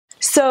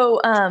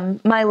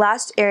My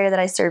last area that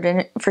I served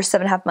in for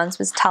 7.5 months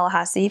was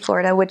Tallahassee,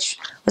 Florida, which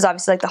was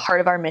obviously like the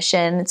heart of our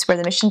mission. It's where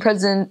the mission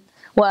president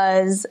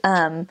was.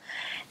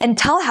 And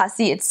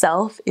Tallahassee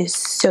itself is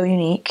so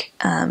unique.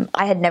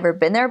 I had never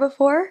been there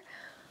before,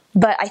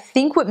 but I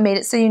think what made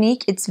it so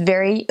unique, it's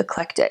very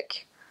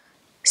eclectic.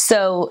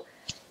 So,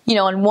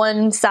 on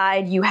one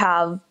side you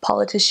have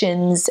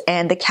politicians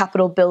and the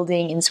Capitol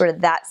building and sort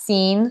of that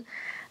scene.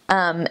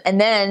 And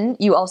then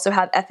you also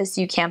have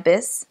FSU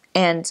campus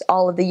and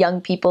all of the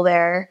young people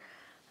there,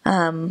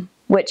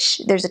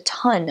 which there's a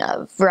ton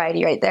of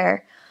variety right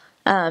there.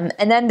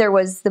 And then there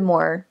was the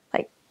more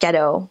like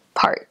ghetto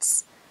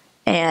parts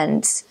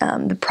and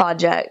the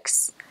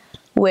projects,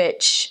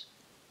 which,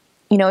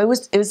 it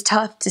was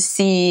tough to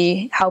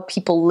see how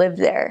people lived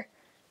there.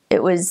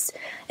 It was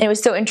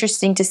so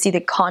interesting to see the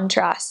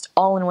contrast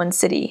all in one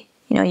city.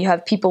 You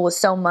have people with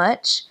so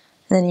much,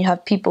 and then you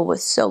have people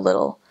with so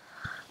little.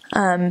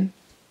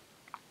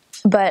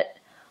 But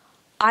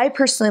I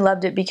personally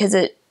loved it because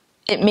it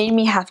made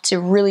me have to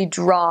really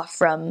draw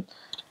from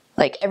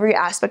like every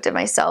aspect of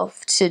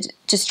myself to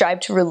strive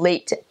to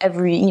relate to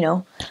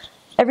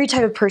every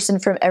type of person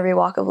from every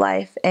walk of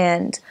life.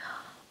 And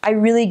I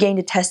really gained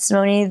a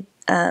testimony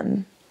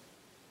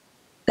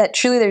that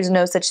truly there's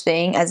no such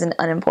thing as an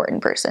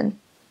unimportant person.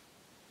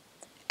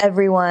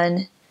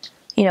 Everyone,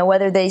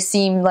 whether they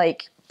seem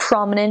like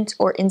prominent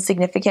or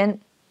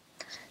insignificant,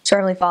 to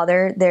our Heavenly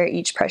Father, they're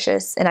each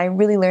precious. And I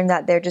really learned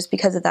that there just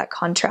because of that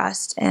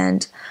contrast.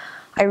 And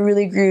I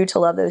really grew to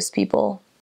love those people.